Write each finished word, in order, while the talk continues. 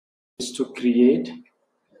is to create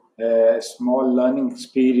a small learning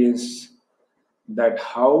experience that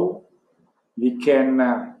how we can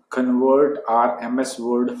convert our MS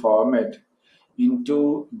Word format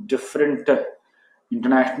into different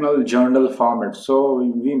international journal formats. So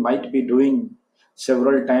we might be doing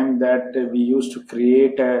several times that we used to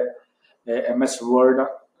create a MS Word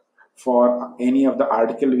for any of the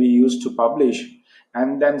article we used to publish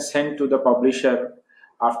and then send to the publisher.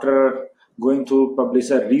 After going to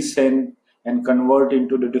publisher, resend and convert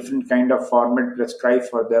into the different kind of format prescribed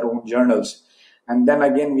for their own journals. And then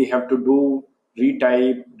again we have to do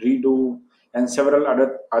retype, redo, and several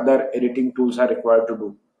other editing tools are required to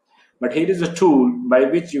do. But here is a tool by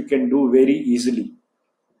which you can do very easily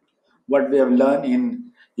what we have learned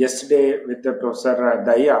in yesterday with the Professor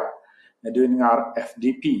Daya during our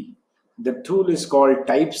FDP. The tool is called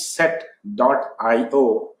typeset.io,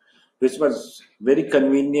 which was very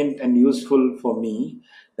convenient and useful for me.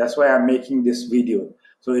 That's why I'm making this video.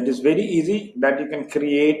 So it is very easy that you can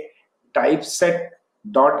create typeset.io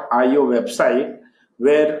website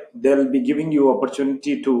where they'll be giving you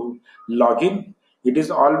opportunity to log in. It is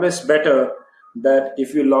always better that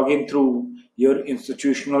if you log in through your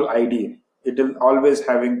institutional ID, it will always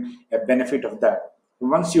having a benefit of that.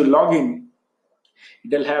 Once you log in,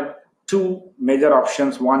 it will have two major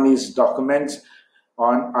options. One is documents,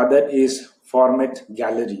 on other is format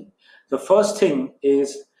gallery. The first thing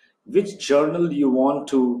is which journal you want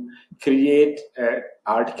to create an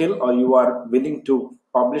article, or you are willing to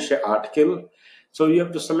publish an article. So you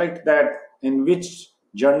have to select that in which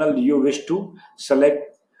journal you wish to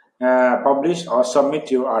select, publish or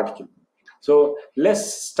submit your article. So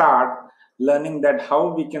let's start learning that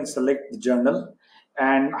how we can select the journal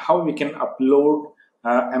and how we can upload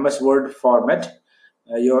MS Word format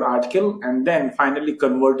your article, and then finally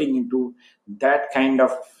converting into that kind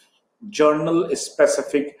of journal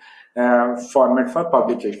specific format for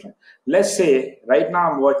publication. Let's say right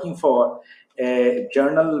now I'm working for a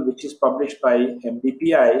journal which is published by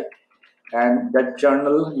MDPI, and that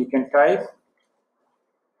journal you can type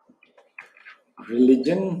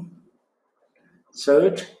religion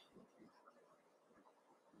search.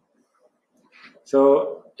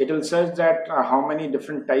 So it will search that how many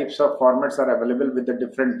different types of formats are available with the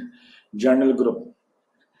different journal group.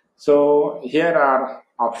 So here are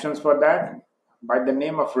options for that. By the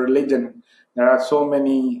name of religion, there are so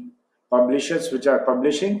many publishers which are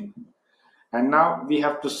publishing, and now we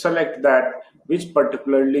have to select that which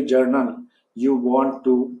particularly journal you want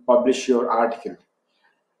to publish your article.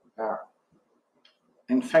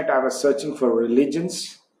 In fact, I was searching for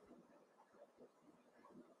religions.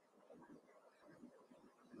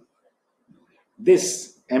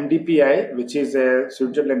 This MDPI, which is a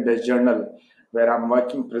Switzerland-based journal where I'm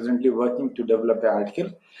presently working to develop the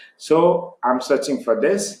article. So I'm searching for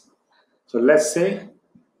this. So let's say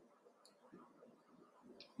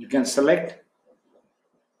you can select.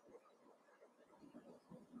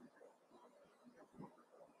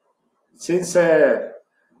 Since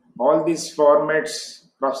all these formats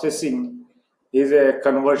processing is a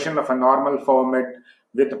conversion of a normal format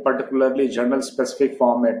with a particularly journal specific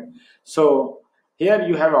format. So here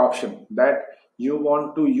you have option that you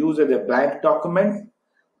want to use as a blank document.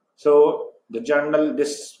 So the journal,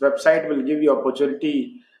 this website will give you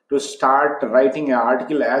opportunity to start writing an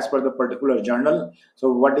article as per the particular journal.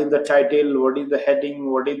 So what is the title, what is the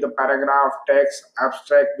heading, what is the paragraph, text,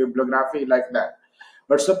 abstract, bibliography, like that.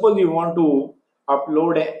 But suppose you want to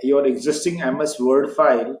upload your existing MS Word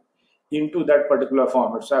file into that particular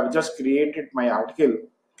format. So I've just created my article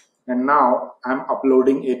and now I'm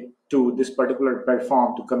uploading it to this particular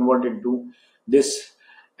platform to convert into this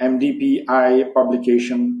MDPI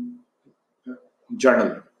publication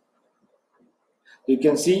journal. You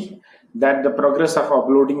can see that the progress of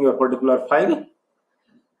uploading your particular file,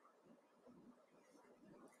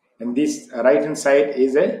 and this right hand side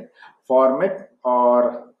is a format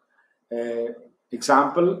or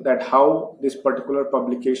example that how this particular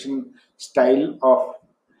publication style of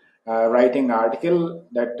writing article,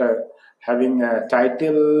 that having a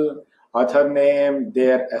title, author name,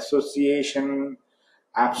 their association,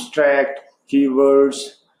 abstract,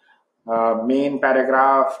 keywords, main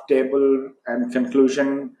paragraph, table, and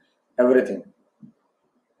conclusion, everything.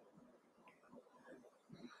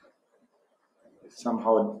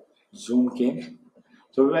 Somehow Zoom came.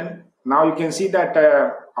 So now you can see that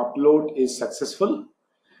upload is successful,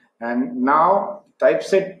 and now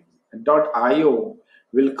typeset.io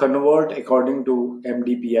will convert according to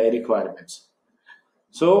MDPI requirements.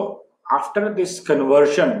 So after this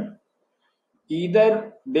conversion,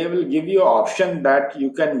 either they will give you an option that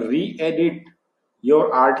you can re-edit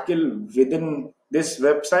your article within this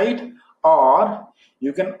website, or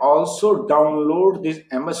you can also download this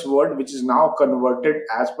MS Word, which is now converted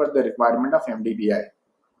as per the requirement of MDPI.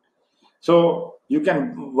 So you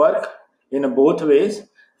can work in both ways.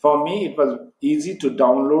 For me, it was easy to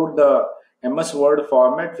download the MS Word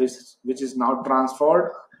format, which is now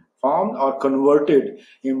transferred, formed, or converted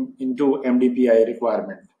into MDPI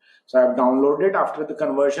requirement. So I've downloaded after the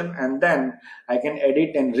conversion, and then I can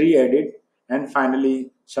edit and re-edit and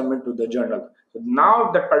finally submit to the journal. So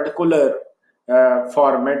now that particular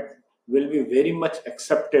format will be very much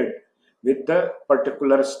accepted with the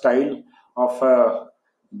particular style of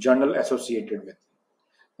journal associated with.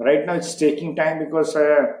 Right now it's taking time because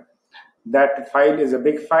that file is a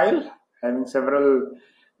big file having several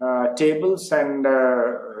tables and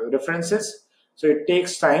references, so it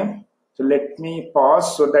takes time. So let me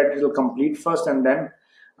pause so that it will complete first, and then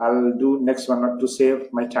I'll do next one to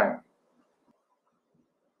save my time.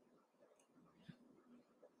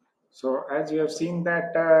 So as you have seen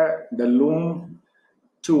that the Loom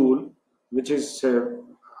tool, which is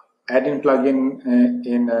add-in plugin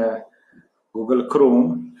in Google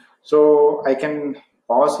Chrome, so I can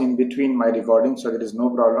pause in between my recording, so there is no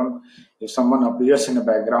problem. If someone appears in the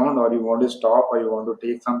background, or you want to stop, or you want to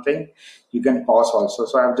take something, you can pause also.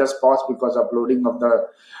 So I've just paused because uploading of the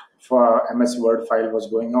MS Word file was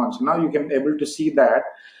going on. So now you can able to see that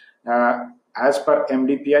as per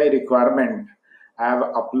MDPI requirement, I have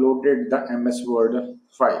uploaded the MS Word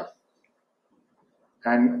file,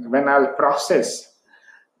 and when I'll process,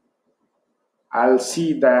 I'll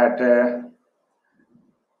see that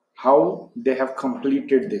how they have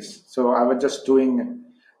completed this. So I was just doing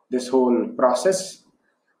this whole process,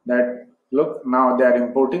 that look, now they are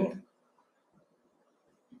importing.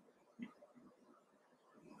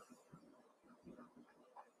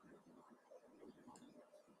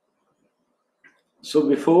 So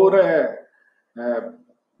before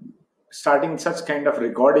starting such kind of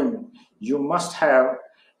recording, you must have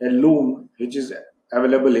a Loom, which is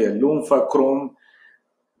available here, Loom for Chrome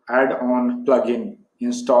add-on plugin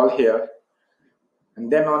install here,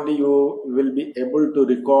 and then only you will be able to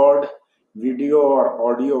record video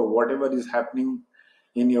or audio, whatever is happening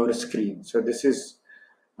in your screen. So this is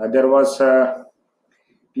there was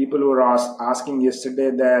people who were asking yesterday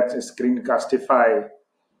that Screencastify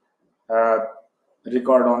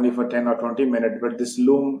record only for 10 or 20 minutes, but this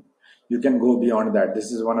Loom, you can go beyond that.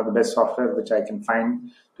 This is one of the best software which I can find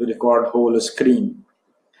to record whole screen,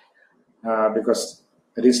 because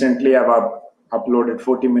recently I've uploaded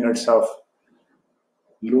 40 minutes of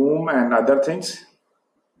Loom and other things.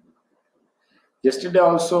 Yesterday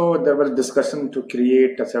also there was discussion to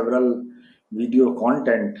create several video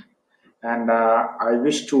content, and I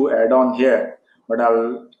wish to add on here, but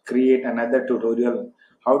I'll create another tutorial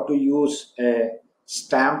how to use a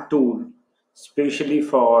stamp tool especially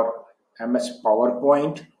for MS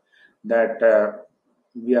PowerPoint, that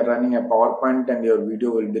we are running a PowerPoint and your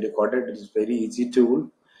video will be recorded. It is very easy tool,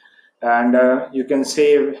 and you can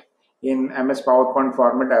save in MS PowerPoint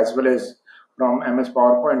format, as well as from MS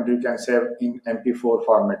PowerPoint you can save in MP4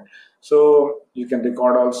 format. So you can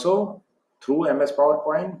record also through MS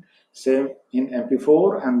PowerPoint, save in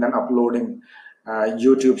MP4, and then uploading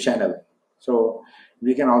YouTube channel. So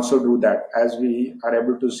we can also do that, as we are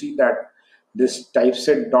able to see that this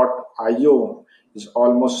typeset.io is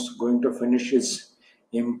almost going to finish its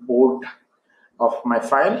import of my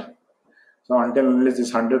file. So until unless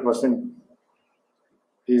this 100%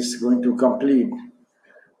 is going to complete,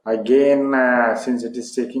 again since it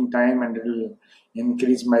is taking time and it will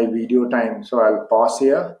increase my video time, so I'll pause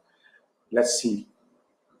here. Let's see.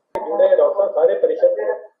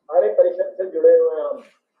 सारे परिषद से जुड़े हुए हैं हम।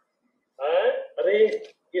 अरे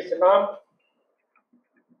इस नाम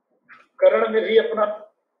करण में भी अपना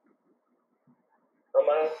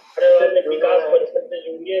हमारे विकास परिषद से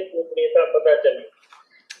जुड़िए, गोपनीयता पता चली।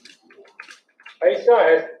 ऐसा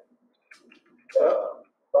है तो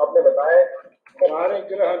आपने बताया हमारे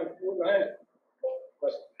ग्रह अनुकूल हैं,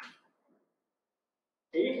 बस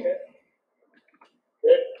ठीक है।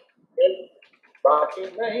 बाकी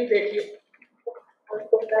नहीं, देखिए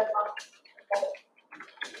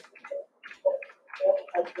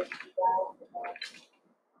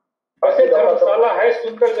वैसे धर्मशाला है,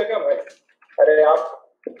 सुंदर जगह भाई। अरे आप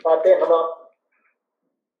आते, हम आप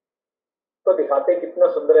तो दिखाते कितना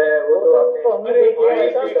सुंदर है वो, तो आपने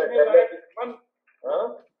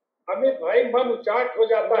अमित भाई मन उचाट हो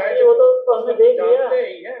जाता है, वो तो हमने देख लिया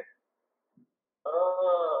ही है।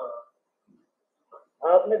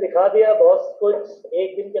 आपने दिखा दिया बॉस को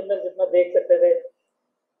एक दिन के अंदर जितना देख सकते थे।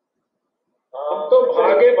 हम तो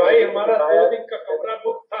भागे भाई, हमारा 2 दिन का कमरा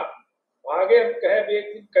बुक था, भागे हम कहे एक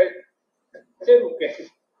दिन कैसे रुके?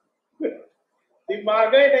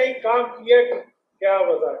 दिमाग ही नहीं काम किया कि क्या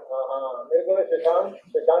बता। हाँ हाँ, मेरे को शशांक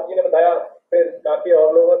शशांक जी ने बताया, फिर काफी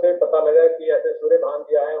और लोगों से पता लगा कि ऐसे सूर्य भान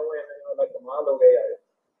जी आए हुए हैं, मैंने बोला कमाल हो गए यार।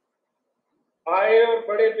 आए और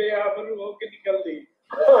बड़े बेआबरू होके निकल दी।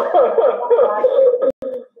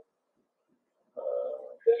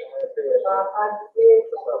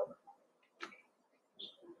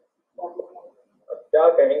 क्या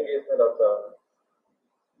कहेंगे इसमें डॉक्टर साहब?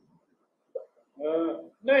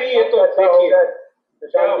 नहीं, ये तो अच्छा हो गया,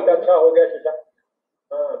 शशांक जी का अच्छा हो गया शशांक।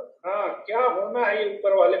 हाँ, क्या होना है ये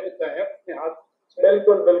ऊपर वाले पे तय है, अपने हाथ।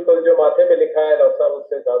 बिल्कुल बिल्कुल, जो माथे पे लिखा है डॉक्टर साहब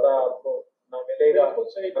उससे ज्यादा आपको ना मिलेगा। बिल्कुल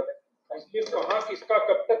सही बात है। इसलिए कहाँ किसका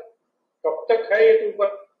कब तक है ये तो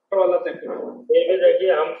ऊपर वाला तय करेगा। ये भी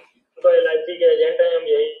देखिए, हम तो LIC के एजेंट हैं, हम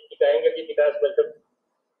यही कहेंगे कि विकास परिषद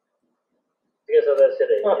के सदस्य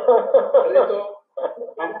रहे। अरे तो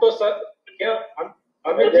हम तो सर क्या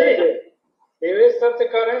अमित जी देवेश सर से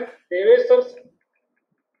कह रहे हैं, देवेश सर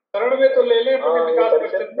शरण में तो ले लें अपने विकास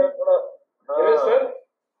परिषद में थोड़ा। देवेश सर,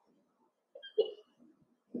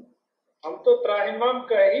 हम तो त्राहिमाम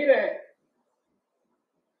कह ही रहे हैं।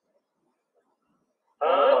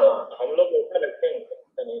 हाँ, तो हम लोग ऐसा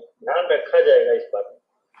रखेंगे, ध्यान रखा जाएगा इस बात में।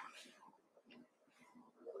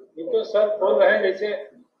 ये तो सर बोल रहे हैं जैसे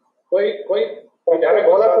कोई विधायक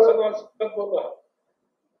सांसद बोल रहा।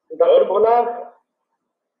 डॉक्टर बोला,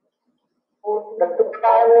 डॉक्टर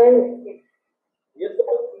बता रहे हैं ये तो।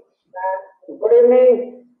 Good evening.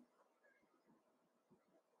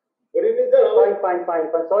 Good evening, sir. Fine.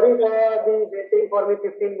 Sorry for the waiting for me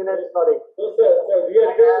 15 minutes. Sorry. No, sir, we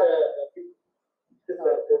are just.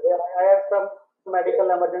 I have some medical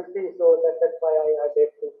emergency, so that's why I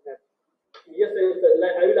take 2 minutes. Yes, sir.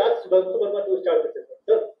 I will ask Bantu Verma to start the session.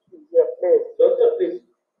 Sir. Yes, please. Sir, please.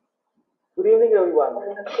 Good evening, everyone.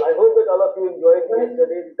 I hope that all of you enjoyed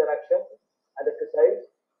yesterday's interaction and exercise.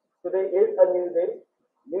 Today is a new day,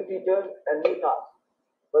 new teachers and new tasks.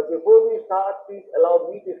 But before we start, please allow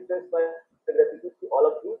me to express my gratitude